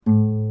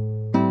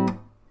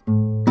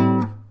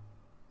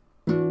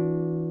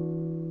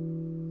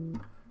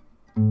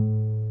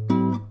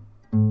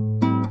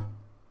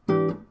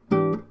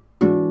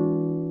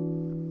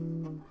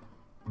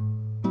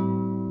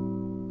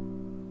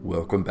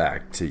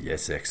to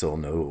Yes X or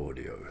No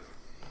Audio.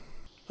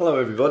 Hello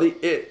everybody,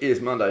 it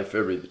is Monday,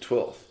 February the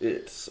 12th.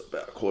 It's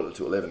about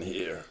 11:15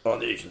 here on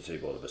the eastern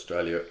seaboard of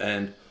Australia,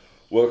 and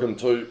welcome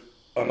to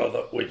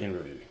another week in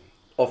review.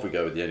 Off we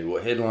go with the anti-war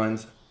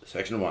headlines.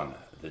 Section 1,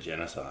 the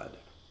genocide.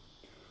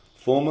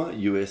 Former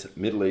US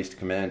Middle East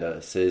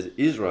commander says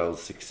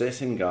Israel's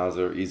success in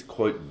Gaza is,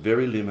 quote,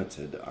 very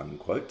limited,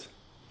 unquote.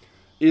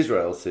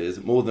 Israel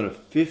says more than a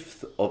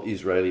fifth of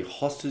Israeli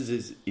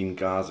hostages in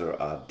Gaza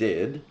are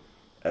dead,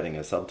 adding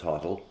a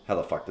subtitle, how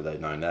the fuck do they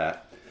know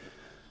that?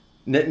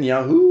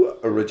 Netanyahu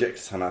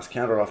rejects Hamas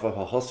counteroffer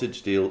for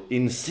hostage deal,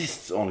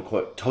 insists on,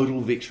 quote,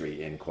 total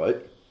victory, end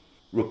quote.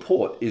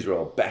 Report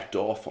Israel backed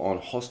off on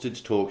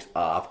hostage talks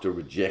after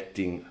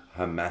rejecting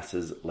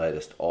Hamas's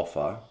latest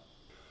offer.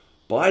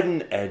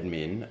 Biden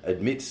admin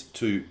admits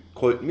to,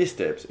 quote,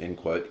 missteps, end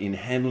quote, in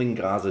handling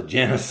Gaza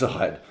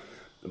genocide,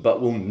 but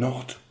will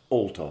not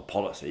alter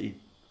policy.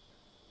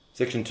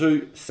 Section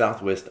 2,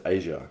 Southwest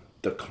Asia,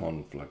 the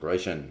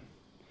conflagration.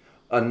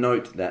 A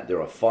note that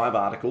there are 5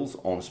 articles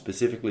on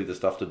specifically the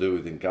stuff to do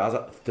with in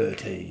Gaza,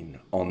 13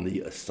 on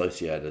the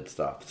associated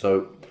stuff.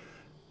 So,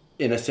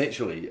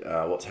 essentially,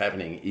 what's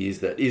happening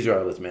is that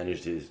Israel has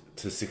managed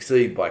to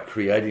succeed by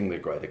creating the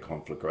greater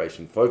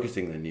conflagration,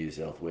 focusing the news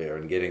elsewhere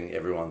and getting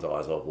everyone's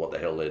eyes off what the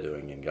hell they're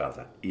doing in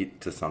Gaza,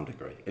 to some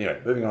degree. Anyway,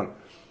 moving on.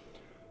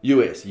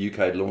 US,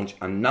 UK launch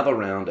another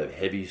round of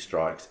heavy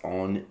strikes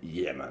on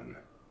Yemen.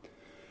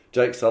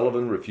 Jake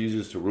Sullivan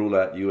refuses to rule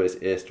out US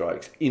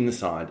airstrikes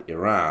inside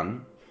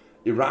Iran.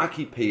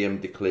 Iraqi PM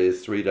declares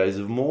 3 days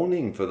of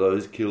mourning for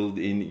those killed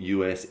in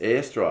US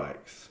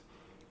airstrikes.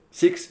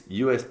 6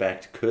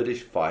 US-backed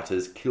Kurdish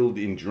fighters killed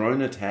in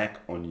drone attack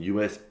on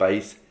US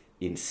base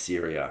in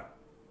Syria.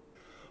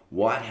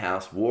 White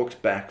House walks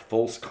back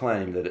false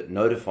claim that it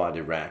notified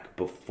Iraq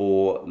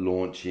before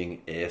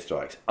launching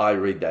airstrikes. I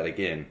read that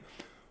again.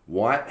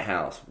 White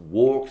House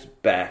walks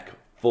back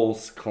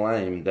false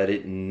claim that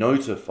it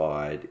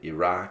notified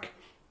Iraq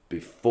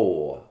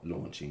before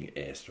launching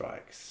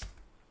airstrikes.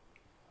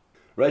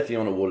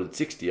 Raytheon awarded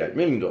 $68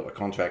 million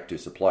contract to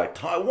supply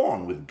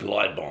Taiwan with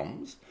glide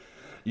bombs.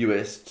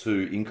 US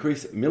to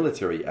increase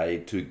military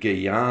aid to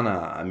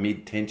Guyana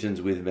amid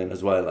tensions with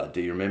Venezuela. Do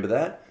you remember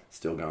that?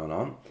 Still going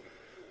on.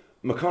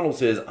 McConnell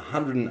says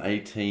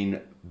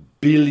 $118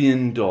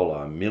 billion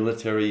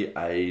military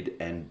aid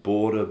and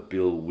border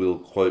bill will,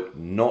 quote,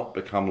 not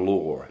become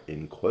law,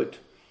 end quote.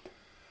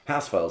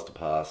 House fails to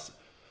pass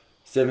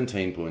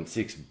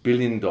 $17.6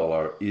 billion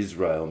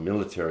Israel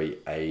military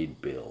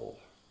aid bill.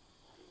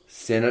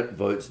 Senate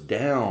votes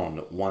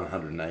down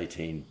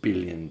 $118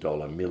 billion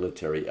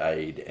military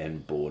aid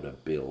and border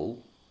bill.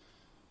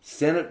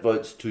 Senate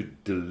votes to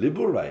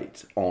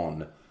deliberate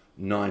on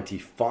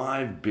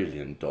 $95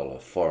 billion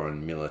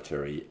foreign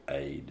military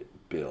aid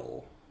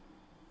bill.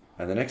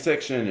 And the next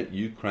section,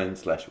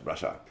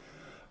 Ukraine/Russia.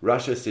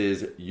 Russia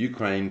says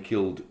Ukraine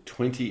killed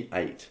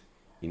 28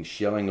 in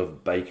shelling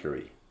of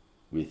bakery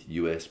with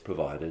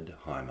US-provided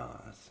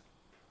HIMARS.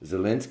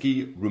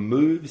 Zelensky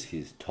removes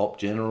his top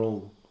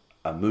general,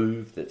 a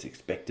move that's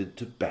expected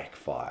to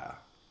backfire.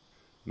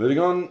 Moving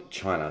on,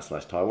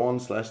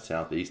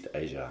 China/Taiwan/Southeast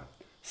Asia.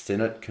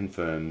 Senate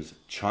confirms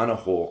China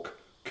hawk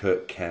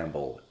Kirk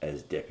Campbell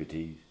as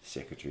Deputy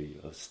Secretary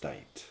of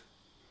State.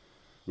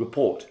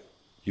 Report,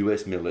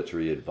 US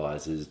military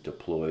advisors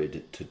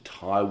deployed to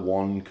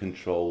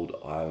Taiwan-controlled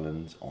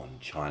islands on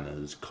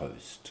China's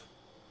coast.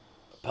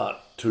 Part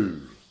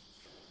 2.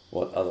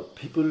 What other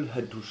people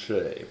had to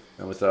say.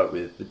 And we'll start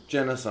with the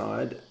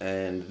genocide,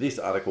 and this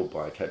article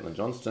by Caitlin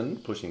Johnston,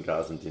 pushing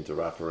Gazans into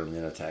Rafah and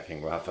then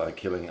attacking Rafah,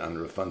 killing,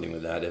 underfunding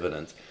without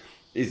evidence,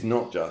 is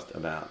not just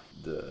about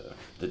the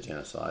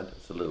genocide.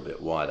 It's a little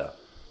bit wider,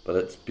 but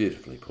it's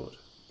beautifully put.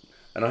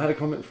 And I had a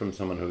comment from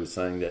someone who was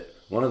saying that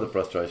one of the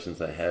frustrations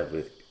they have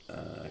with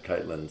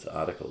Caitlin's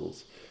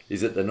articles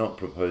is that they're not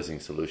proposing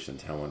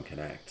solutions how one can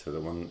act, so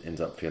that one ends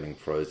up feeling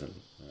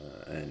frozen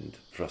and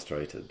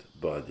frustrated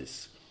by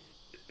this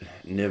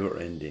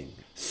never-ending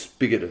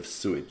spigot of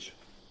sewage.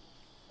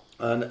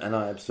 And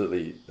I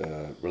absolutely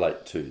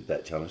relate to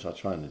that challenge. I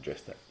try and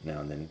address that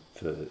now and then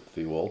for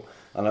you all.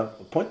 And a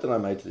point that I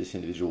made to this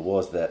individual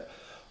was that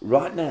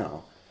right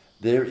now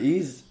there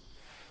is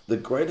the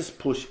greatest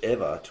push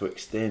ever to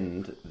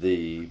extend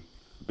the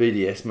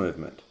BDS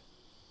movement,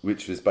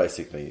 which was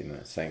basically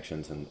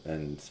sanctions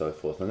and so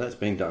forth. And that's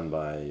being done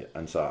by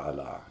Ansar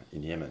Allah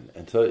in Yemen.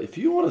 And so if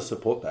you want to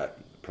support that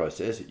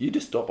process, you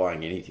just stop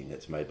buying anything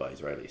that's made by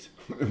Israelis.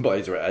 By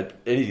Israel,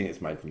 anything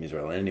that's made from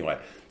Israel anyway.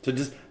 So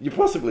you're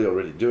possibly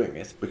already doing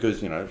this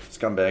because,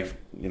 scumbag,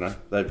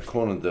 they've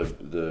cornered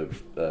the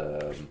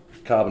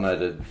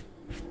carbonated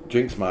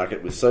drinks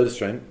market with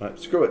SodaStream. Right,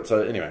 screw it.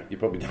 So anyway, you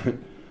probably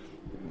don't,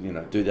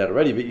 do that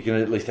already, but you can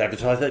at least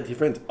advertise that to your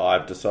friends.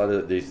 I've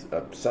decided that these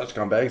are such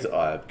scumbags.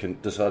 I've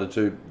decided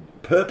to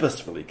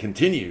purposefully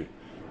continue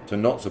to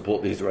not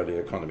support the Israeli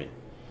economy,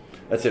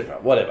 etc.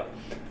 Whatever.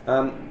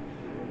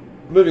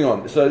 Moving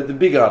on. So the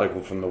big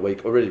article from the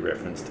week already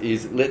referenced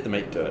is Let Them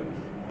Eat Dirt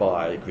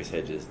by Chris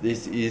Hedges.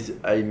 This is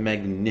a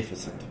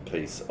magnificent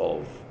piece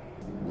of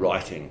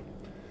writing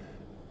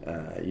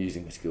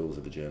using the skills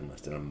of a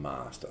journalist and a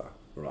master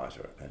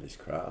writer at his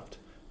craft.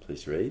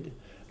 Please read.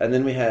 And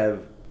then we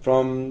have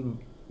from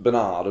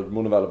Bernard of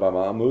Moon of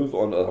Alabama, a move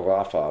on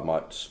Rafah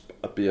might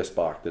be a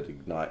spark that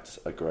ignites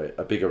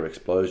a bigger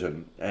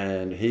explosion.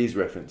 And he's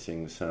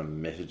referencing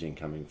some messaging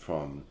coming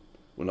from,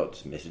 well, not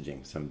just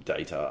messaging, some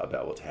data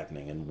about what's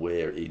happening and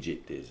where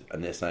Egypt is.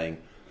 And they're saying,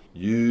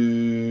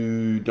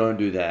 you don't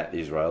do that,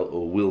 Israel,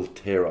 or we'll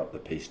tear up the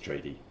peace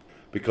treaty.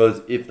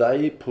 Because if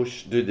they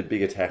do the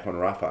big attack on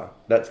Rafah,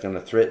 that's going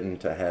to threaten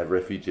to have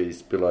refugees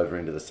spill over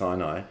into the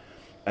Sinai,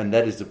 and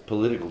that is a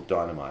political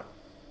dynamite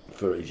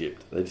for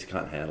Egypt. They just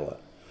can't handle it.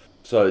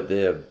 So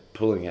they're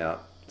pulling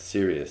out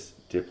serious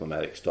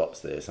diplomatic stops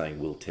there, saying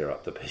we'll tear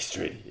up the peace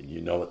treaty. And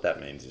you know what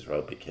that means,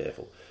 Israel, be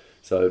careful.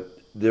 So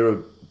there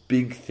are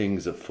big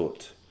things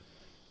afoot,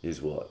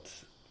 is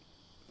what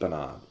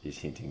Bernard is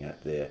hinting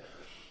at there.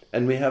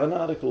 And we have an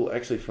article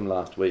actually from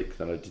last week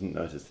that I didn't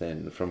notice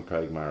then from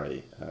Craig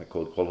Murray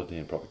called Quality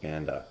and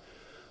Propaganda,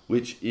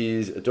 which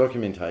is a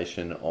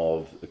documentation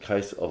of the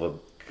case of a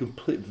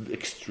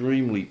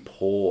extremely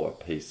poor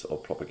piece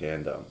of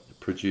propaganda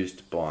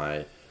produced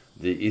by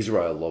the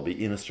Israel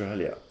lobby in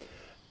Australia.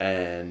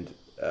 And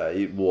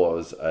it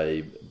was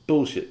a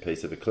bullshit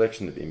piece of a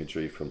collection of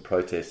imagery from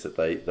protests that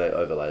they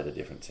overlaid a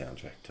different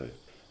soundtrack to.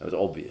 It was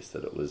obvious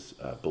that it was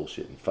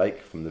bullshit and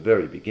fake from the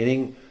very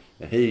beginning.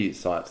 And he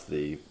cites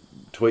the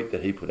tweet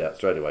that he put out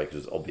straight away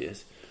because it was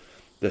obvious.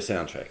 The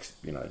soundtracks,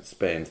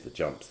 spans the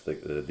jumps,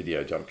 the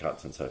video jump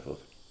cuts and so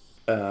forth.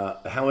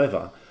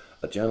 However,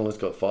 a journalist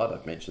got fired.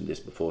 I've mentioned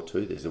this before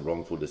too. There's a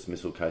wrongful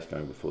dismissal case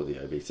going before the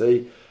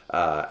ABC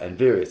and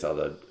various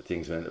other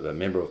things. When a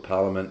member of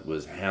parliament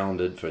was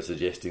hounded for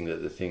suggesting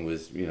that the thing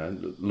was,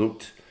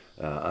 looked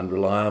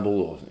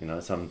unreliable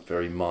or, some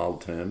very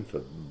mild term for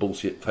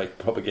bullshit fake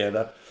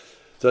propaganda.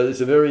 So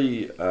it's a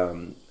very,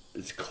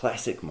 it's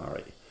classic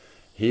Murray.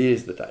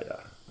 Here's the data.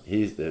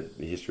 Here's the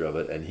history of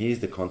it, and here's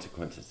the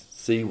consequences.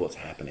 See what's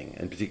happening,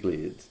 and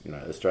particularly it's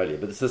Australia,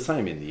 but it's the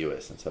same in the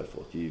US and so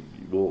forth. You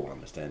all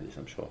understand this,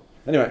 I'm sure.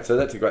 Anyway, so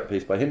that's a great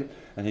piece by him,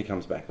 and he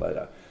comes back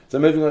later. So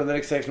moving on to the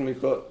next section,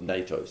 we've got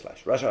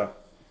NATO/Russia,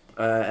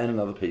 and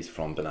another piece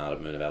from Bernard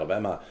of Moon of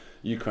Alabama,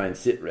 Ukraine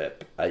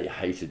SITREP, a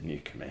hated new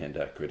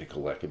commander,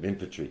 critical lack of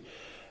infantry,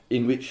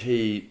 in which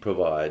he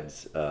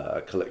provides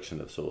a collection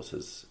of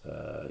sources,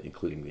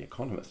 including The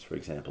Economist, for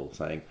example,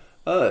 saying,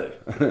 oh,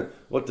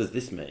 what does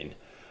this mean?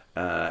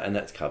 And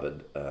that's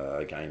covered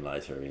again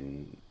later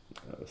in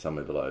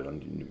somewhere below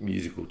on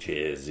musical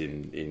chairs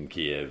in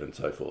Kiev and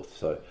so forth.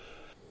 So,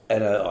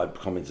 and I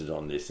commented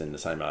on this in the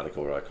same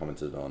article where I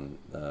commented on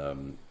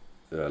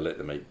Let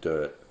Them Eat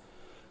Dirt,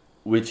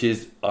 which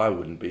is I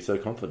wouldn't be so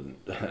confident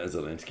as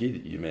Zelensky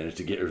that you managed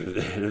to get rid of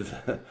the head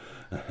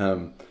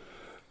of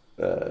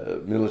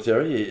the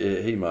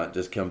military. He might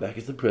just come back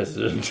as the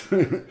president.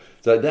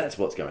 So that's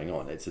what's going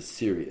on. It's a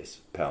serious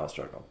power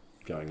struggle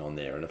going on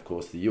there, and of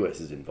course the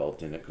US is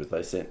involved in it because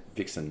they sent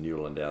Vixen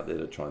Newland out there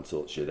to try and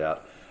sort shit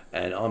out,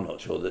 and I'm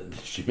not sure that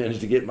she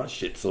managed to get much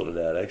shit sorted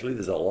out. Actually,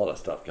 there's a lot of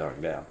stuff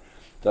going down.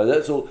 So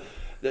that's all.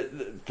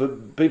 For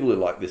people who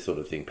like this sort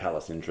of thing,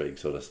 palace intrigue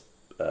sort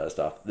of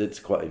stuff,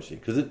 it's quite interesting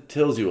because it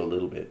tells you a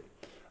little bit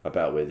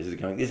about where this is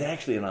going. There's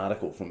actually an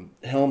article from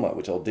Helmer,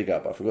 which I'll dig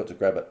up, I forgot to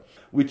grab it,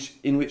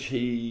 in which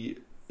he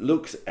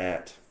looks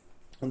at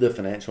the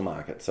financial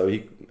market. So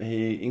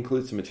he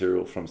includes some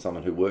material from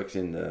someone who works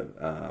in the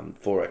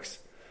forex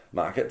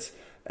markets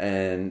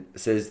and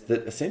says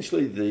that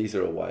essentially these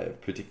are a way of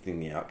predicting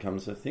the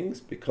outcomes of things,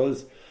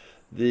 because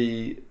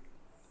the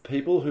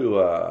people who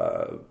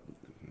are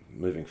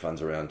moving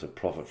funds around to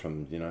profit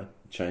from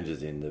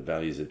changes in the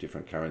values of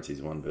different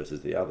currencies, one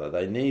versus the other,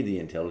 they need the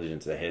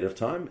intelligence ahead of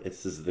time.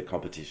 This is the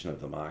competition of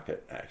the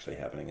market actually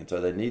happening, and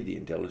so they need the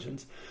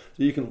intelligence.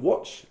 So you can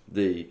watch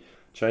the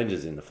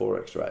changes in the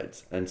forex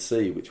rates and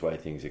see which way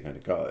things are going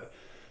to go.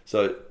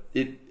 So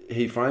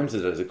he frames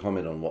it as a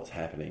comment on what's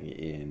happening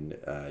in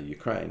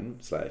Ukraine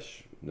 /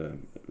 the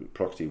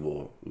proxy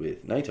war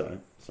with NATO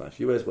 /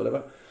 US,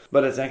 whatever.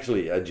 But it's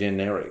actually a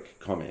generic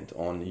comment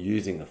on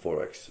using the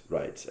forex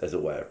rates as a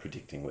way of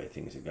predicting where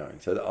things are going.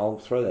 So I'll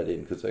throw that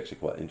in because it's actually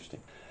quite interesting.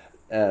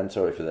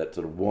 Sorry for that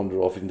sort of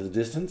wander off into the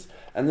distance.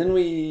 And then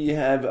we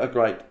have a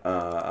great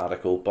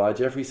article by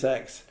Jeffrey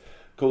Sachs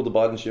called The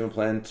Biden-Schumer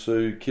Plan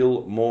to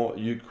Kill More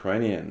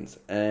Ukrainians.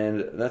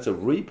 And that's a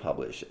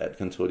republish at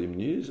Consortium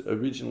News,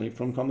 originally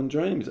from Common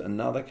Dreams,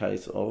 another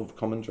case of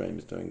Common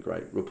Dreams doing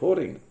great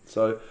reporting.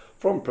 So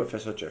from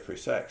Professor Jeffrey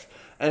Sachs.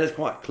 And it's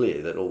quite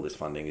clear that all this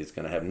funding is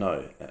going to have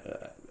no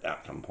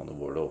outcome upon the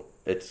war at all.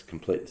 It's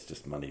complete. It's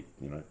just money,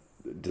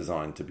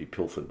 designed to be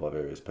pilfered by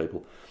various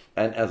people.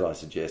 And as I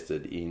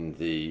suggested in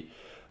the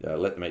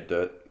Let Them Eat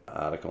Dirt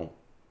article,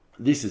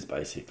 this is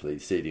basically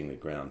seeding the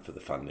ground for the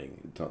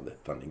funding, not the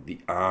funding, the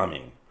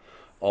arming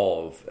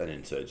of an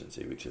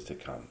insurgency which is to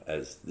come,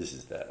 as this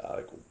is that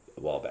article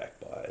a while back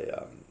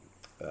by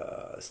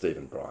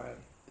Stephen Bryan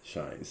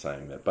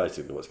saying that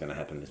basically what's going to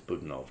happen is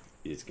Budanov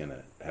is going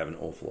to have an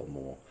awful lot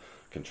more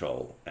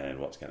control, and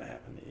what's going to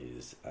happen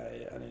is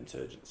an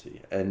insurgency.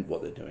 And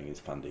what they're doing is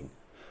funding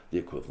the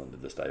equivalent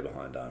of the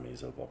stay-behind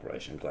armies of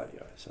Operation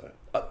Gladio. So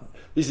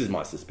this is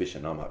my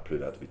suspicion. I might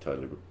prove to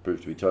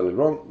be totally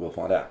wrong. We'll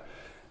find out.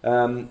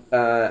 And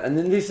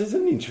then this is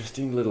an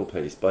interesting little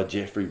piece by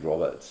Geoffrey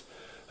Roberts,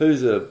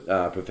 who's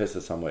a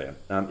professor somewhere.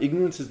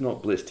 Ignorance is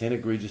not bliss, 10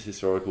 egregious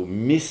historical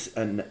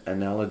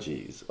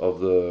misanalogies of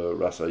the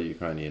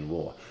Russo-Ukrainian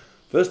war.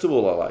 First of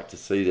all, I like to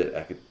see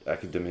that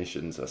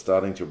academicians are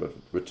starting to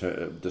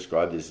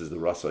describe this as the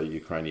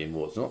Russo-Ukrainian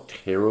war. It's not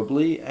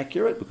terribly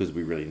accurate because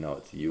we really know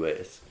it's the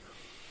US.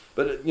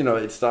 But,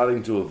 it's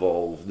starting to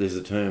evolve. There's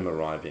a term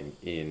arriving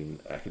in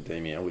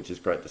academia, which is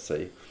great to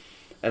see.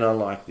 And I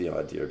like the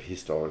idea of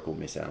historical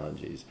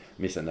misanalogies.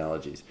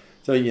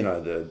 So,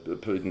 the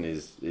Putin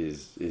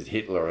is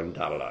Hitler and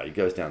da-da-da. He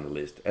goes down the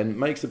list and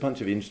makes a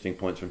bunch of interesting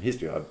points from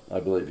history. I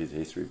believe he's a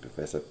history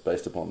professor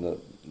based upon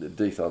the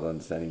detailed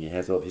understanding he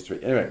has of history.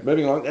 Anyway,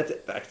 moving along. That's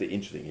actually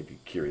interesting if you're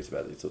curious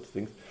about these sorts of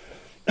things.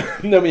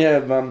 Then we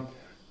have,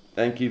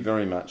 thank you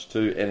very much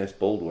to N.S.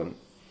 Baldwin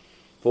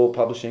for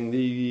publishing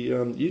the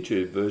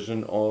YouTube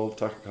version of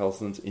Tucker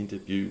Carlson's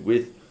interview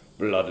with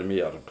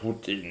Vladimir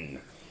Putin.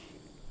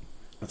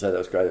 So that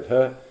was great of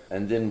her.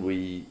 And then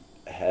we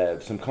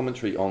have some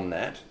commentary on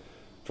that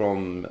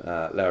from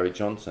Larry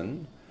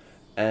Johnson.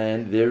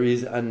 And there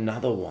is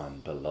another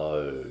one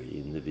below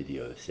in the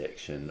video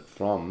section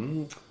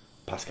from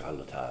Pascal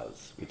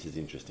Lataz, which is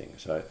interesting.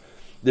 So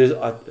there's,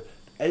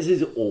 as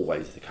is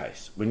always the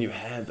case, when you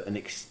have an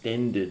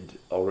extended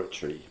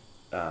oratory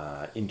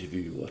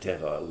interview,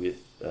 whatever,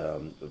 with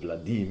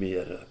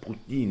Vladimir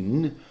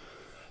Putin,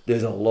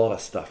 there's a lot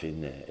of stuff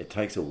in there. It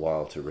takes a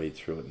while to read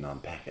through it and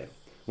unpack it.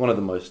 One of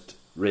the most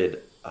read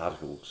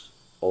articles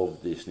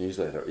of this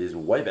newsletter is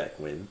way back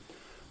when,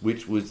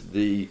 which was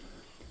the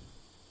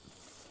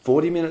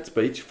 40-minute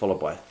speech followed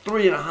by a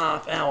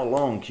 3.5-hour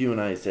long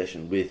Q&A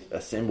session with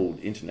assembled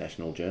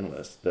international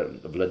journalists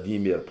that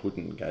Vladimir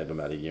Putin gave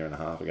about a year and a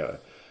half ago.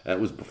 And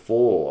it was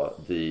before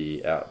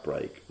the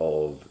outbreak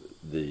of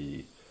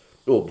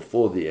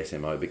before the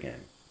SMO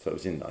began. So it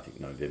was in, I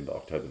think,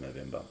 October,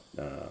 November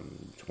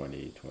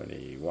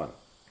 2021.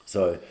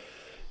 So,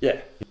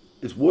 yeah.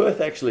 It's worth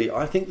actually,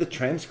 I think the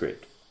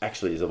transcript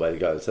actually is the way to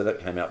go. So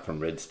that came out from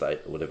Red State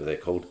or whatever they're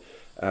called.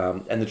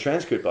 And the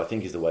transcript, I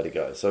think, is the way to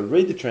go. So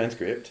read the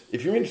transcript.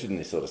 If you're interested in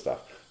this sort of stuff,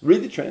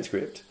 read the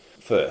transcript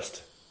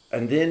first.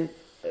 And then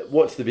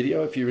watch the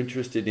video if you're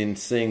interested in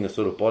seeing the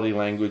sort of body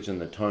language and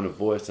the tone of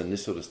voice and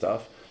this sort of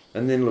stuff.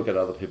 And then look at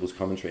other people's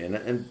commentary.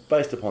 And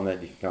based upon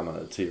that, you can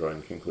come to your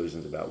own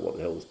conclusions about what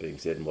the hell is being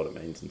said and what it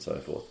means and so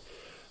forth.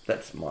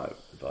 That's my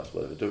advice,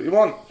 whatever. Do what you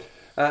want.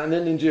 And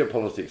then in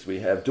geopolitics,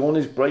 we have dawn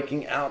is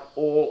breaking out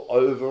all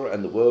over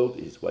and the world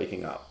is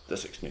waking up. The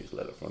 6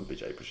 newsletter from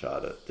Vijay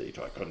Prashad at the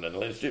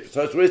Tricontinental Institute for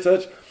Social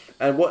Research.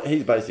 And what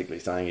he's basically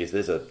saying is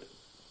there's a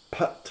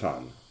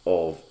ton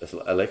of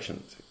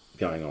elections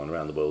going on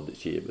around the world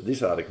this year. But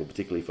this article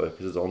particularly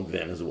focuses on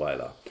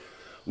Venezuela,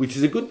 which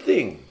is a good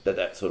thing that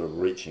that's sort of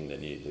reaching the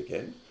news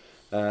again.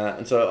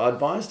 And so I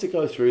advise to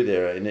go through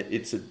there, and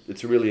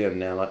it's really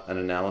an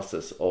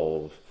analysis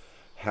of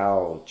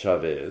how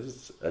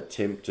Chavez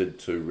attempted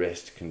to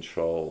wrest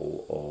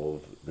control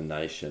of the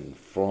nation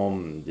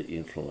from the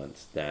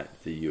influence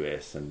that the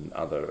US and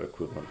other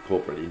equivalent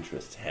corporate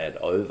interests had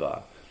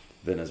over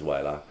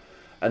Venezuela,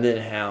 and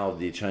then how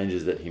the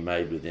changes that he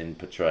made were then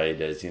portrayed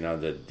as,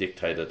 the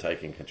dictator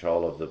taking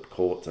control of the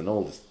courts and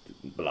all this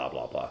blah,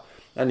 blah, blah.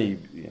 And he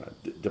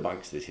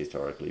debunks this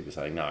historically by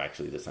saying, no,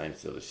 actually the same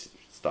sort of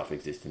stuff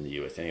exists in the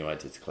US anyway.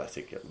 It's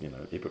classic,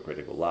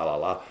 hypocritical, la, la,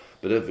 la.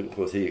 But of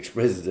course he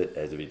expresses it,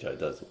 as Vijay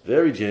does,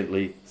 very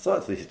gently,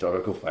 cites the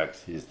historical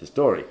facts, here's the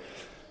story.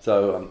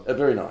 So a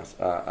very nice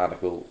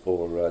article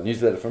or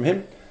newsletter from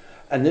him.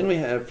 And then we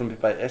have from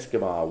Pepe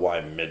Escobar,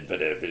 Why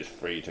Medvedev is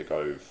Free to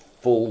Go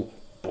Full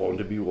Born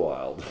to be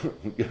Wild.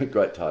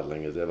 Great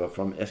titling as ever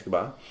from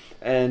Escobar.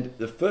 And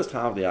the first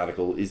half of the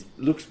article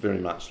looks very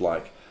much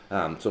like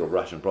sort of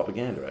Russian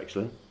propaganda,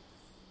 actually.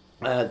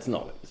 It's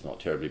not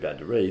terribly bad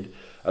to read,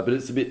 but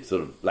it's a bit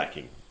sort of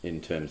lacking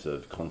in terms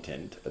of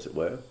content, as it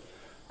were.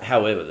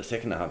 However, the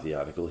second half of the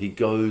article, he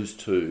goes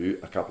to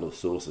a couple of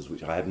sources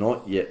which I have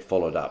not yet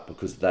followed up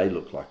because they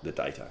look like the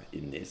data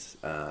in this.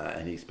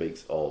 And he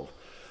speaks of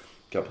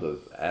a couple of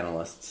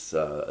analysts,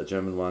 a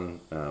German one,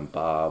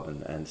 Barb,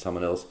 and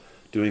someone else,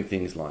 doing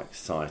things like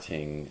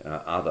citing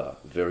other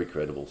very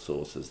credible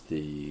sources,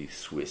 the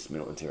Swiss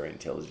military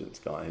intelligence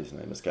guy whose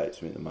name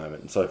escapes me at the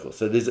moment, and so forth.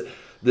 So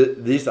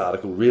this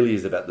article really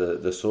is about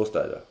the source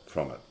data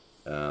from it.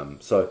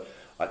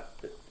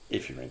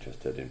 If you're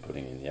interested in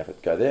putting in the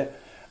effort, go there.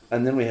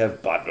 And then we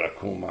have Badra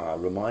Kumar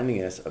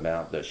reminding us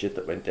about the shit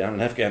that went down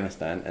in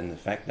Afghanistan and the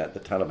fact that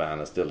the Taliban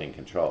are still in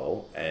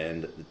control,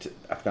 and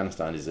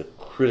Afghanistan is a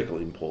critical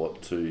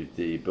import to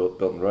the Belt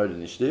and Road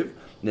Initiative,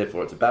 and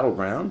therefore it's a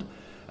battleground.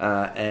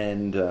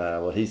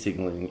 What he's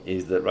signalling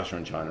is that Russia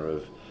and China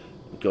have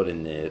got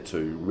in there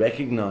to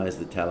recognise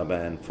the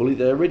Taliban fully.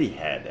 They already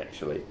had,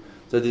 actually.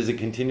 So there's a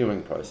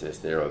continuing process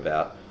there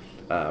about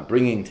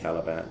bringing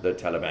the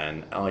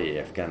Taliban, i.e.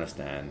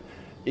 Afghanistan,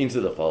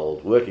 into the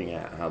fold, working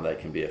out how they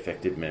can be an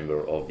effective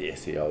member of the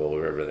SCO or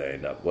wherever they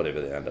end up,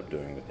 whatever they end up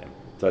doing with them.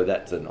 So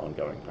that's an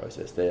ongoing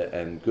process there,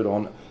 and good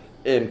on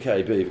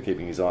MKB for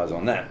keeping his eyes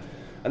on that.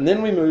 And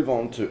then we move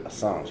on to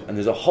Assange, and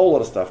there's a whole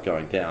lot of stuff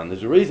going down.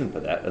 There's a reason for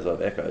that, as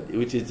I've echoed,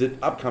 which is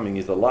that upcoming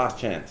is the last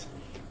chance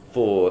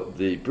for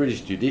the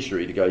British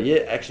judiciary to go,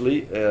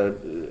 actually,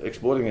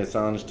 exporting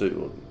Assange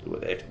to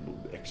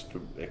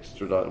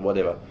extradite,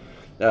 whatever,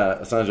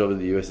 Assange over to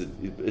the US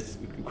is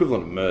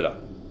equivalent of murder.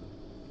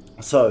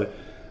 So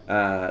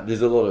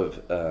there's a lot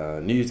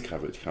of news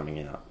coverage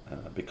coming out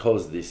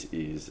because this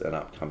is an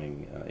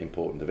upcoming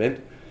important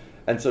event.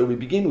 And so we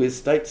begin with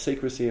State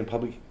Secrecy and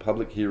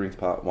Public Hearings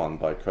Part 1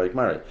 by Craig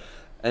Murray.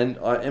 And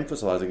I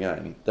emphasise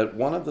again that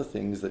one of the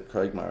things that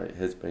Craig Murray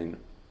has been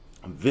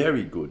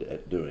very good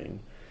at doing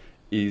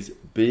is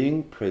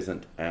being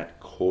present at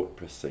court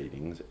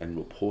proceedings and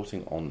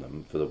reporting on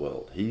them for the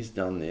world. He's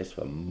done this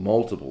for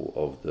multiple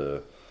of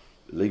the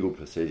legal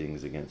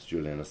proceedings against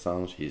Julian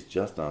Assange. He's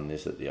just done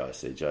this at the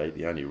ICJ,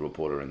 the only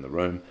reporter in the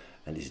room,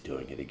 and he's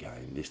doing it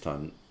again, this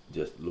time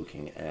just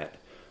looking at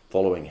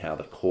following how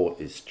the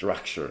court is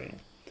structuring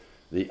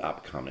the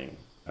upcoming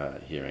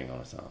hearing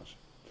on Assange.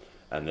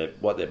 And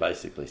what they're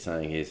basically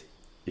saying is,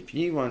 if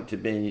you want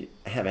to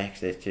have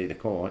access to the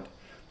court,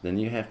 then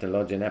you have to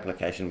lodge an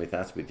application with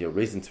us with your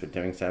reasons for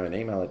doing so, an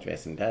email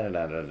address, and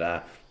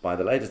da-da-da-da-da, by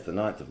the latest the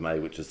 9th of May,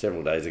 which was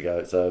several days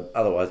ago, so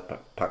otherwise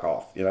puck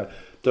off,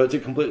 So it's a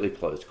completely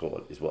closed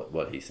court, is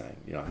what he's saying.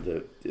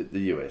 The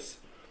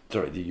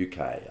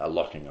UK are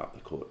locking up the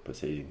court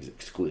proceedings,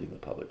 excluding the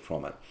public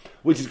from it,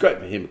 which is great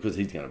for him because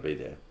he's going to be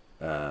there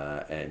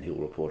and he'll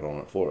report on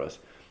it for us.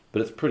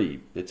 But it's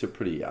a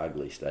pretty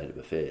ugly state of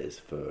affairs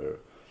for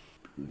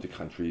the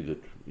country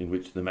in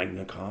which the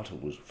Magna Carta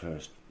was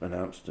first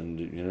announced, and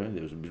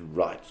there was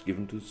rights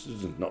given to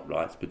citizens, not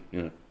rights, but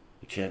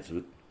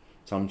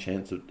some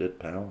chance at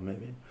power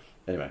maybe.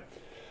 Anyway.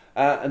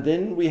 And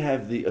then we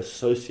have the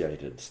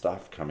associated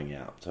stuff coming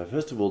out. So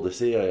first of all, the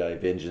CIA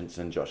Vengeance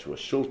and Joshua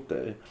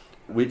Schulte,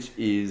 which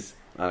is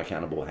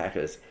Unaccountable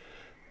Hackers,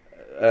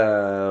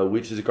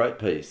 which is a great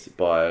piece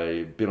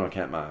by Binoy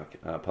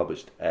Kampmark,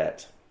 published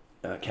at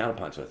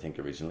Counterpunch, I think,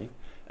 originally.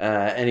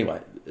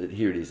 Anyway,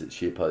 here it is at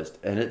SheerPost,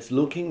 and it's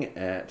looking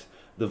at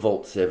the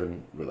Vault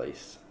 7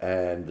 release.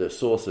 And the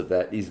source of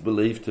that is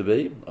believed to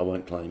be, I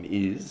won't claim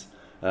is,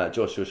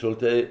 Joshua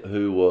Schulte,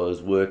 who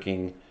was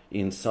working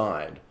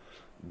inside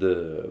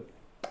the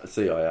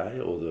CIA,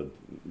 or the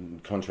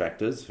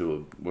contractors who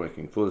are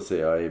working for the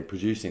CIA and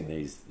producing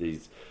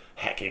these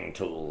hacking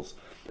tools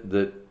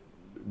that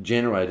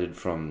generated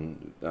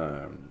from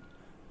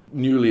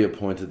newly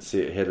appointed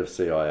head of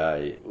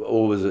CIA,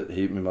 or was it,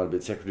 he might have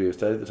been Secretary of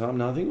State at the time?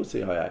 No, I think it was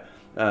CIA.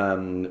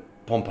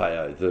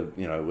 Pompeo,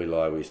 we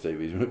lie, we steal,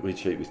 we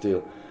cheat, we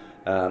steal.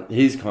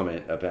 His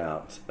comment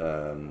about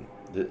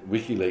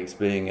WikiLeaks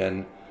being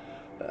a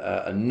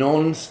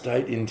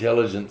non-state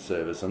intelligence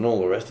service and all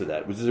the rest of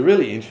that, which is a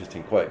really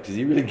interesting quote because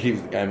he really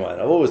gives the game away.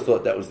 I've always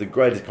thought that was the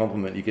greatest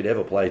compliment you could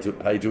ever pay to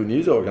a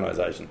news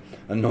organisation,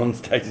 a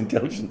non-state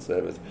intelligence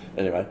service.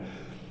 Anyway,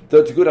 so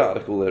it's a good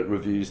article that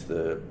reviews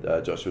the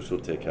Joshua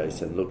Schulte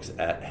case and looks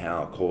at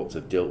how courts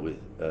have dealt with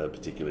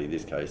particularly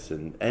this case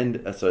and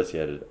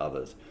associated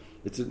others.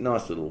 It's a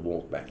nice little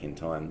walk back in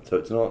time. So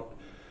it's not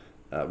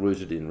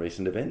rooted in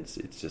recent events.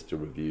 It's just a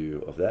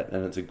review of that,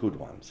 and it's a good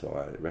one, so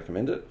I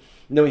recommend it.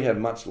 And then we have,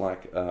 much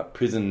like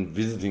prison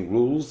visiting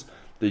rules,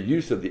 the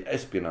use of the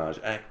Espionage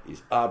Act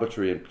is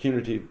arbitrary and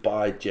punitive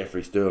by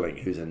Jeffrey Sterling,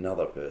 who's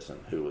another person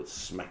who was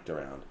smacked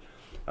around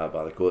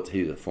by the courts.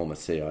 He's a former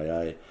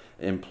CIA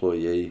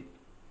employee,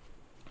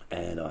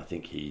 and I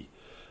think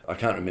I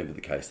can't remember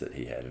the case that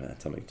he had, and it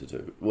had something to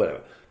do,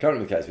 whatever. Can't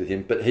remember the case with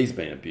him, but he's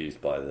been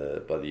abused by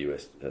the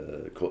US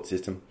court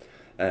system.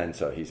 And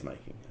so he's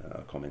making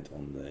a comment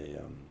on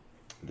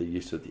the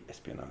use of the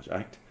Espionage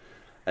Act.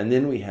 And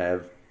then we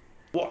have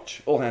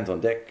Watch, All Hands on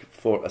Deck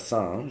for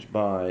Assange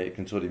by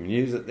Consortium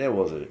News. There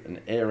was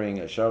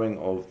a showing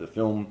of the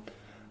film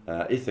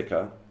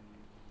Ithaca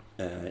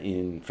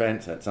in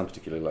France at some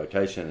particular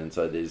location. And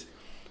so there's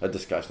a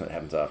discussion that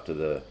happens after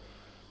the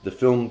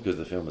film, because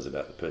the film was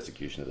about the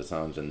persecution of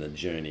Assange and the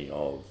journey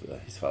of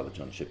his father,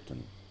 John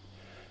Shipton.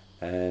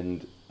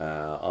 And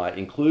I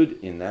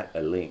include in that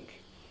a link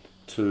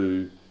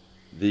to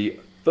the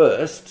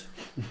first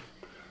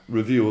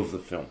review of the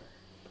film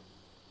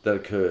that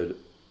occurred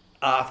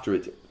after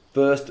its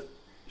first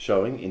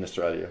showing in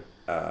Australia,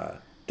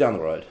 down the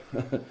road,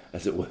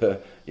 as it were,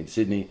 in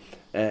Sydney,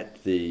 at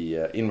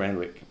in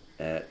Randwick,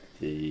 at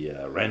the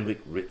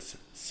Randwick Ritz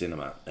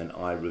Cinema. And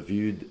I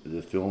reviewed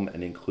the film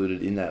and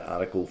included in that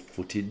article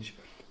footage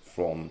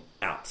from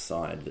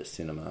outside the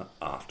cinema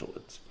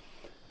afterwards.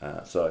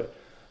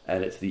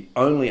 And it's the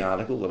only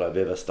article that I've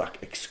ever stuck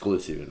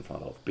exclusive in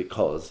front of,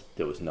 because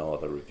there was no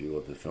other review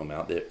of the film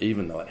out there,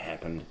 even though it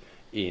happened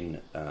in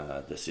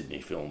the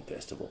Sydney Film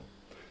Festival.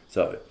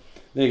 So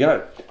there you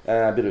go.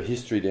 A bit of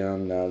history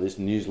down this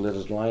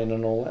newsletters lane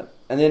and all that.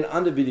 And then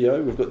under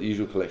video, we've got the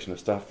usual collection of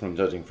stuff from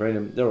Judging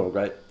Freedom. They're all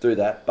great. Do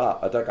that.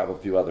 But I dug up a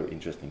few other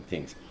interesting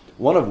things.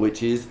 One of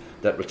which is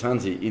that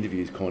Ratanzi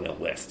interviews Cornel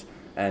West.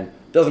 And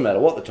doesn't matter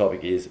what the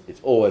topic is, it's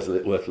always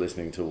worth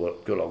listening to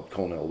what good old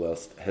Cornel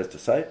West has to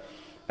say.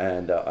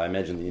 And I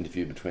imagine the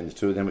interview between the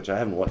two of them, which I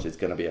haven't watched, is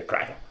going to be a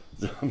cracker.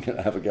 So I'm going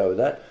to have a go with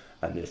that.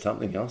 And there's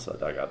something else I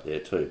dug up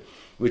there too,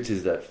 which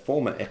is that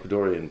former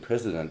Ecuadorian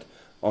President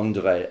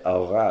Andre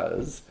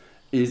Auraz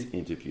is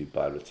interviewed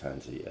by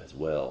Ratanzi as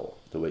well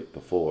the week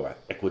before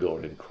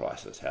Ecuadorian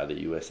crisis, how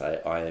the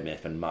USA,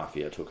 IMF and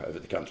Mafia took over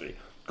the country.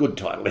 Good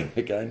titling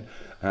again.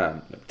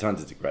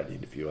 Ratanzi's a great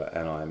interviewer,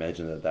 and I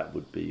imagine that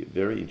would be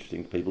very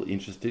interesting to people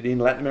interested in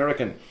Latin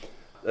American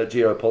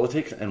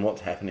geopolitics and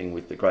what's happening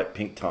with the Great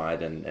Pink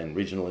Tide and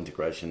regional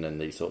integration and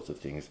these sorts of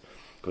things,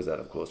 because that,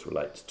 of course,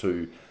 relates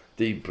to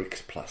the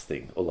BRICS Plus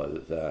thing,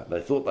 although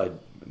they thought they'd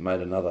made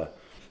another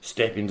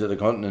step into the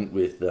continent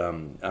with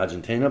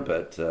Argentina,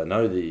 but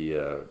no,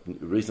 the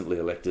recently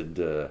elected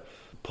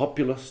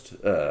populist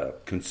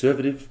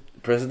conservative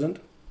president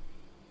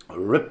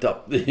ripped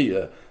up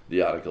the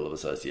Article of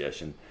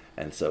Association,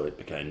 and so it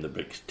became the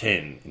BRICS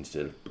 10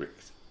 instead of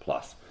BRICS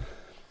Plus.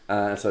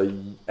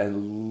 And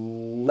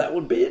that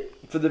would be it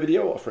for the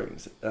video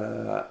offerings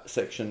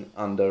section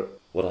under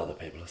what other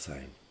people are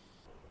saying.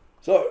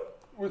 So,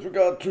 with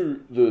regard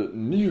to the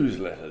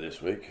newsletter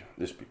this week,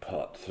 this will be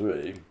part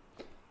 3,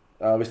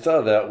 we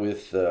started out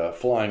with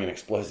Flying an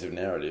Explosive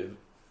Narrative,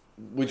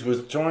 which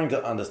was trying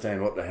to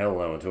understand what the hell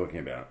they were talking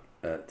about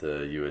at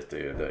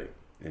USDOD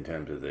in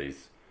terms of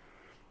these,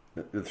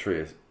 the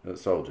 3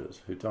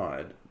 soldiers who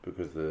died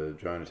because of the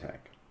drone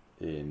attack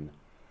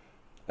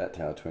at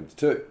Tower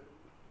 22.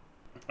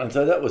 And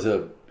so that was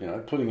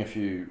putting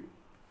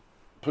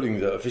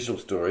the official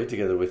story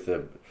together with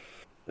the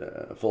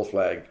false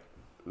flag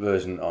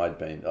version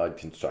I'd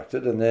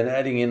constructed, and then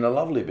adding in a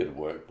lovely bit of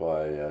work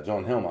by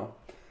John Helmer,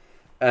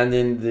 and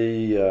then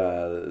the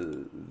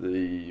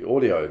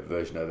audio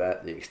version of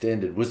that, the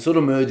extended, was sort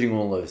of merging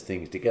all those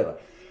things together.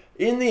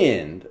 In the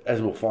end,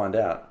 as we'll find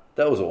out,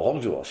 that was all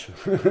hogwash.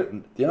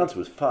 The answer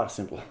was far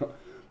simpler.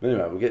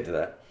 Anyway, we'll get to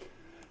that.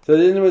 So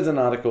then there was an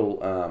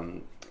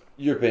article,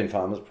 European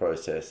farmers'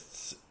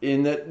 protests,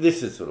 in that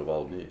this is sort of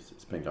old news.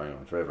 It's been going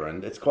on forever,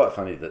 and it's quite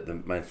funny that the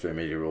mainstream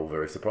media are all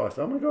very surprised.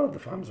 Oh my God, the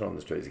farmers are on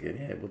the streets again.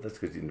 Yeah, well, that's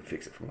because you didn't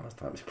fix it from last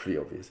time. It's pretty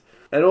obvious.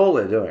 And all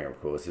they're doing, of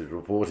course, is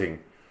reporting,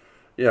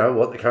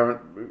 what the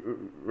current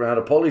round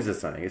of pollies are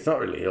saying. It's not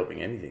really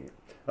helping anything.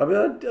 I mean,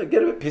 I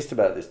get a bit pissed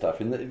about this stuff,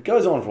 and it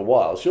goes on for a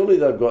while. Surely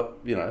they've got,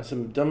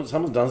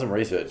 someone's done some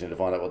research to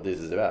find out what this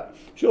is about.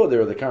 Sure, there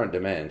are the current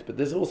demands, but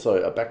there's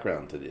also a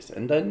background to this,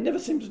 and they never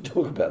seem to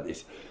talk about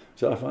this.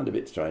 So I find it a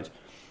bit strange.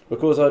 Of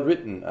course, I'd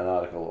written an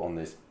article on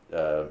this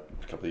a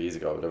couple of years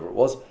ago, whatever it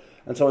was,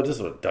 and so I just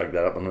sort of dug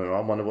that up and I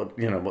wonder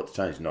what's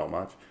changed. Not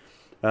much.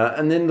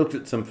 And then looked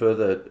at some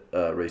further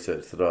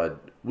research that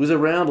was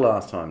around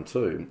last time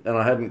too, and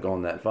I hadn't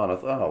gone that far. And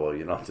I thought,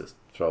 I'll just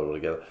throw it all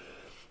together.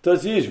 So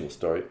it's the usual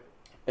story.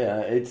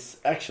 It's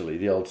actually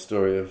the old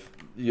story of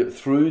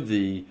through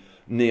the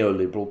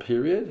neoliberal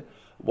period,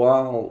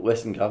 while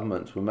Western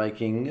governments were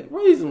making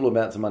reasonable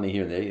amounts of money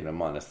here and there,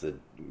 minus the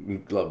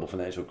global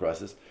financial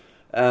crisis,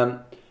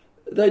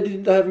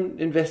 they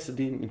haven't invested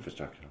in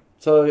infrastructure.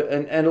 So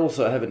and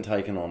also haven't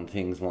taken on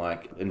things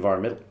like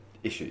environmental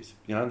issues.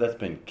 That's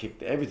been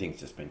everything's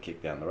just been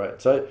kicked down the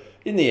road. So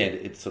in the end,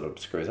 it sort of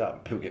screws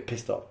up. People get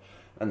pissed off,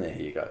 and then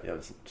here you go.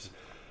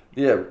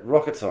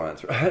 Rocket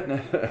science, right?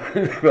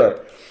 Right.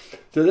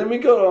 So then we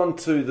got on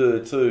to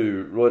the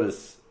 2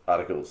 Reuters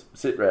articles,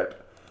 SITREP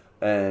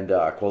and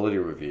Quality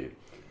Review.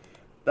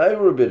 They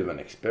were a bit of an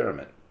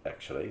experiment,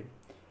 actually.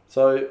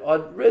 So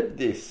I'd read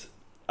this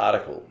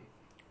article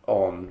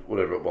on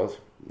whatever it was.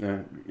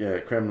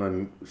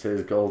 Kremlin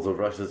says goals of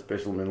Russia's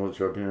special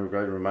military operations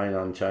remain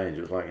unchanged.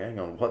 It was like, hang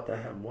on, what the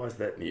hell? Why is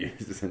that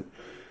news? And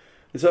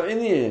so in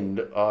the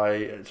end,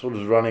 I sort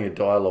of was running a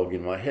dialogue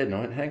in my head, and I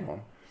went, hang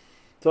on.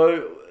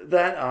 So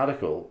that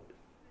article,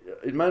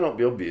 it may not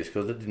be obvious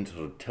because I didn't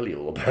sort of tell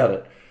you all about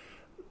it.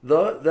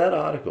 That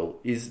article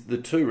is the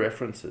 2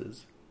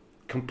 references,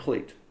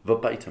 complete,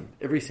 verbatim,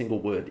 every single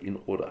word in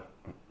order.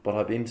 But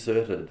I've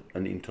inserted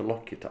an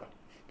interlocutor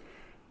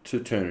to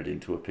turn it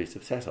into a piece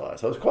of satire.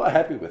 So I was quite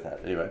happy with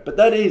that anyway. But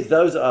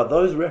those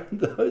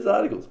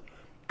articles,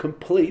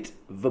 complete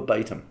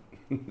verbatim.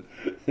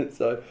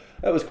 So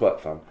that was quite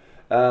fun.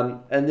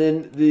 And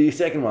then the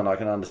second one, I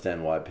can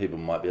understand why people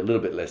might be a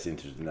little bit less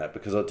interested in that,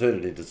 because I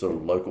turned it into sort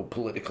of local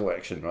political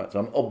action, right? So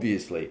I'm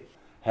obviously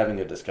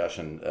having a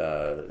discussion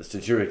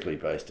satirically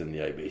based in the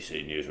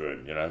ABC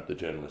newsroom, the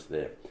journalist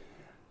there.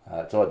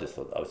 So I just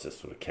thought I was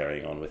just sort of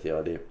carrying on with the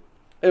idea.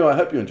 Anyway, I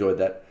hope you enjoyed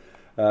that.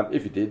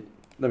 If you did,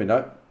 let me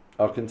know.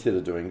 I'll consider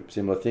doing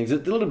similar things.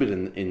 It's a little bit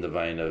in the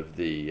vein of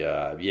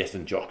the yes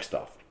and jock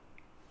stuff.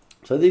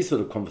 So these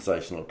sort of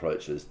conversational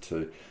approaches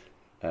to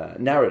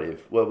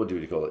narrative, what do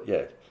we call it?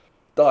 Yeah,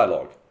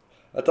 dialogue.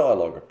 A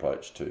dialogue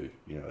approach to,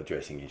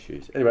 addressing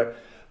issues. Anyway,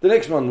 the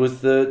next one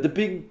was the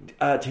big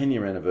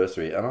 10-year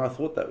anniversary, and I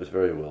thought that was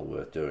very well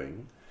worth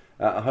doing.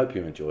 I hope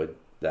you enjoyed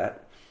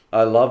that.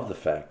 I love the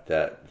fact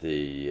that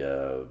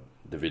the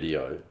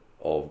video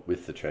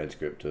with the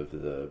transcript of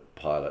the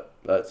Piat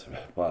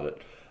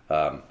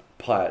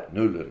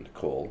Newland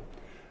call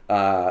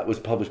was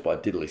published by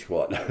Diddley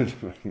Squat.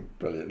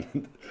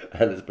 Brilliant.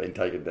 And it's been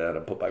taken down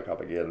and put back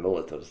up again and all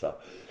that sort of stuff.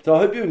 So I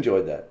hope you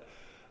enjoyed that.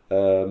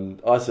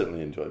 I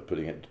certainly enjoyed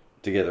putting it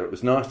together. It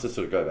was nice to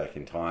sort of go back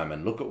in time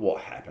and look at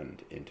what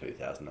happened in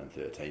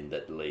 2013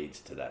 that leads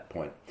to that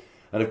point.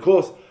 And of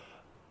course,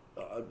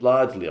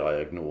 largely I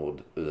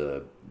ignored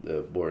the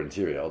war in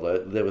Syria, although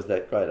there was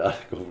that great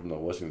article from the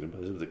Washington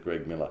Post with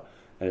Greg Miller.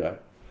 Anyway,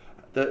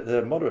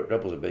 the moderate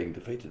rebels are being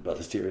defeated by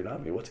the Syrian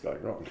army. What's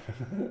going wrong?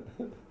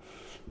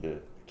 Yeah,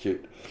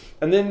 cute.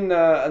 And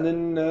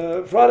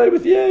then Friday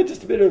with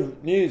just a bit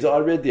of news. I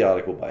read the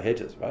article by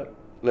Hedges, right?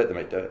 Let them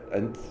eat dirt.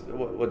 And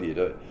what do you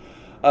do?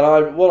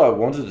 And what I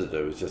wanted to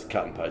do was just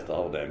cut and paste the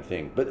whole damn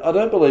thing. But I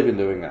don't believe in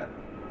doing that.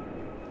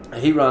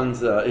 He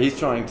runs, he's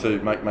trying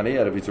to make money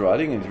out of his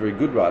writing, and he's a very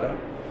good writer.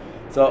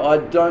 So I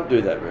don't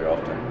do that very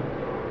often.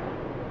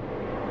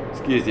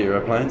 Excuse the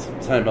aeroplanes,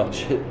 same old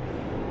shit.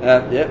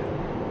 Yep,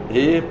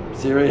 here,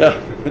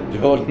 Syria,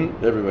 Jordan,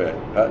 everywhere.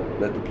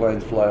 Let the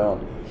planes fly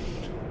on.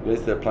 At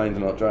least they're planes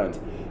and not drones.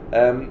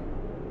 So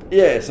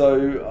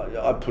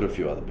I put a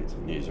few other bits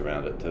of news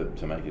around it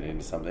to make it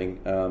into something.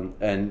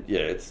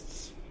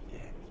 It's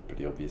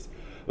pretty obvious.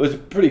 It was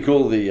pretty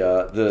cool, the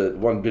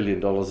 $1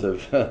 billion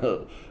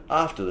of...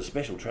 after the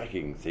special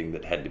tracking thing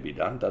that had to be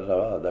done,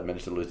 they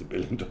managed to lose $1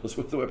 billion worth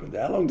of weapons.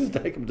 How long did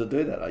it take them to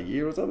do that? A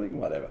year or something?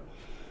 Whatever.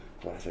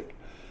 Classic.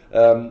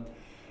 And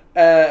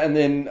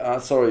then,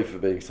 sorry for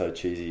being so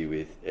cheesy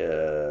with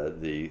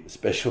the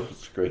special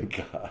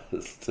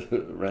screencast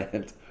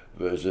rant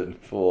version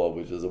 4,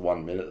 which is a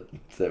 1 minute,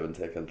 7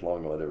 seconds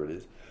long, or whatever it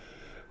is.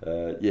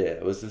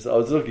 It was just, I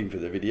was looking for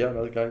the video and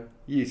I was going,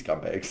 you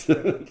scumbags.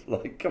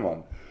 Like, come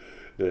on.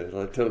 Yeah,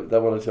 they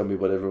want to tell me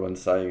what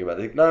everyone's saying about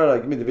it. No,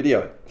 give me the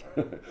video.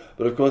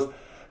 But of course,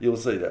 you'll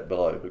see that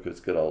below because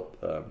good old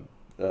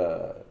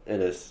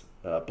Ennis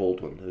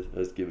Baldwin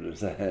has given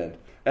us a hand.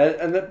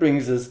 And that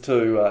brings us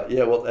to,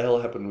 what the hell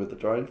happened with the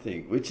drone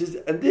thing,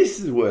 and this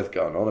is worth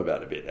going on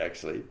about a bit,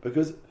 actually,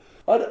 because,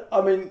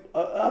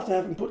 after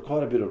having put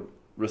quite a bit of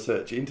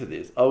research into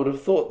this, I would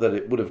have thought that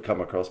it would have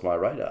come across my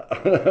radar,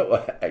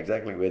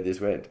 exactly where this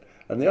went.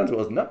 And the answer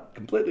was, no,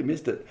 completely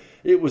missed it.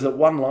 It was a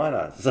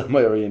one-liner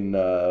somewhere in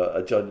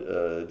a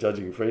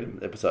Judging Freedom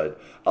episode.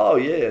 Oh,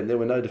 yeah, and there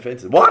were no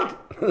defences. What?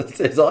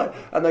 Says I.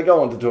 And they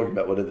go on to talk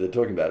about whatever they're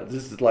talking about.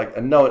 It's just like,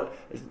 and no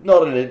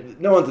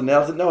one's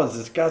announced it, no one's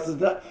discussed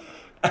it.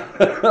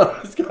 I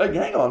was going,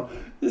 hang on,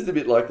 this is a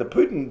bit like the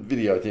Putin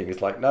video thing.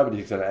 It's like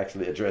nobody's going to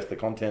actually address the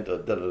content.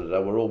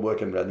 We're all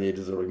working around the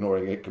edges or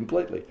ignoring it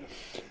completely.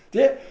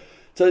 Yeah.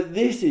 So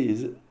this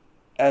is,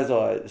 as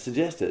I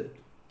suggested,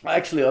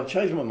 actually I've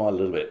changed my mind a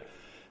little bit.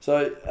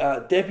 So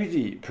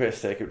Deputy Press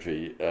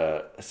Secretary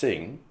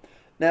Singh,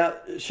 now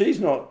she's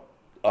not,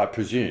 I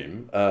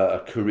presume,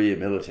 a career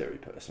military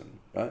person,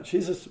 right?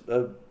 She's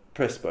a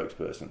press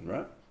spokesperson,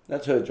 right?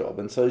 That's her job.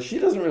 And so she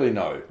doesn't really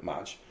know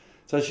much.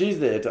 So she's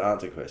there to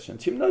answer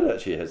questions. No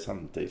doubt she has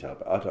some detail,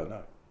 but I don't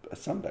know,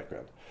 some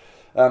background.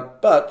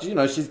 But,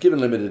 she's given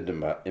limited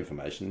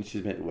information and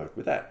she's meant to work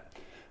with that.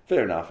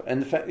 Fair enough.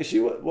 And the fact is,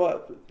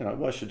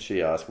 why should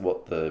she ask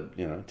what the,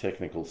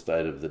 technical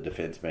state of the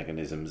defence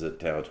mechanisms at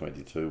Tower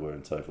 22 were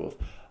and so forth?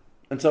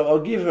 And so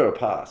I'll give her a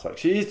pass. Like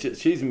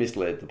she's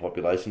misled the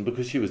population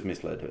because she was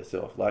misled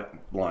herself, like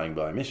lying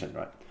by omission,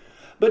 right?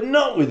 But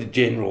not with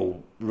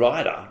General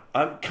Ryder.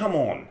 Come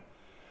on.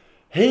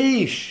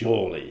 He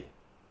surely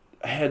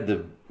had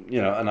the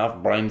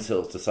enough brain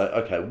cells to say,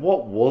 okay,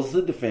 what was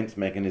the defence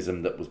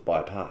mechanism that was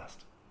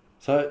bypassed?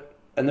 So,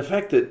 and the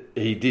fact that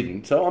he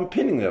didn't, so I'm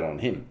pinning that on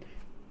him.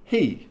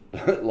 He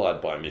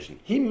lied by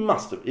omission. He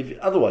must have,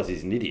 otherwise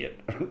he's an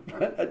idiot.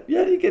 How do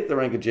you get the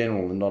rank of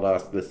general and not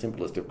ask the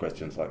simplest of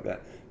questions like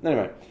that?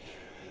 Anyway,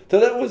 so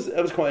that was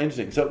quite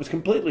interesting. So it was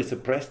completely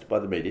suppressed by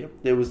the media.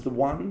 There was the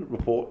one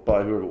report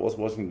by whoever it was,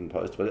 Washington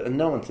Post, and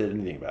no one said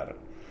anything about it.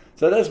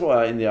 So that's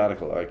why in the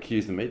article I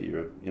accuse the media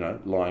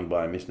of, lying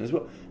by omission as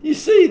well. You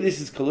see this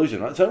is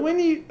collusion, right? So when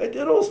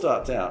it all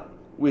starts out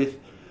with,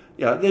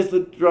 there's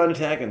the drone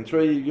attack and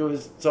 3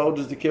 US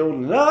soldiers are killed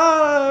and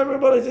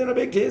everybody's in a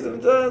big tears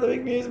and the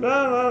big news,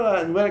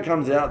 and when it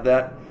comes out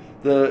that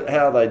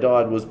how they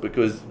died was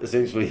because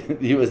essentially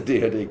the US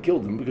DoD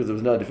killed them because there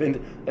was no defence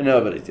and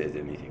nobody says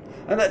anything.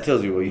 And that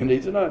tells you all you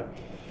need to know.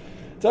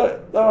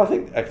 So I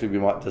think actually we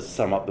might just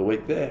sum up the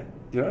week there.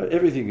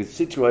 Everything is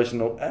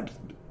situational,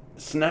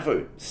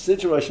 snafu,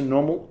 situation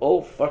normal,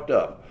 all fucked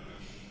up,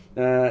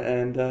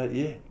 So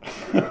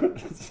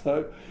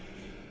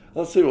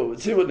I'll see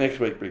what next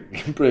week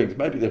brings.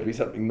 Maybe there'll be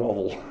something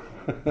novel.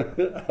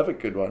 Have a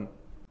good one.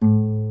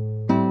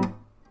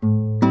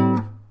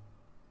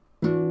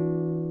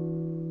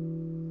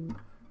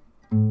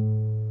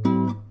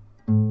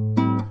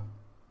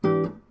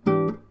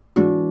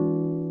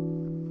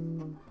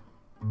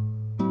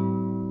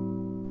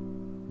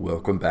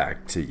 Welcome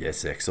back to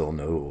Yes X or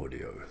No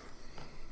Audio.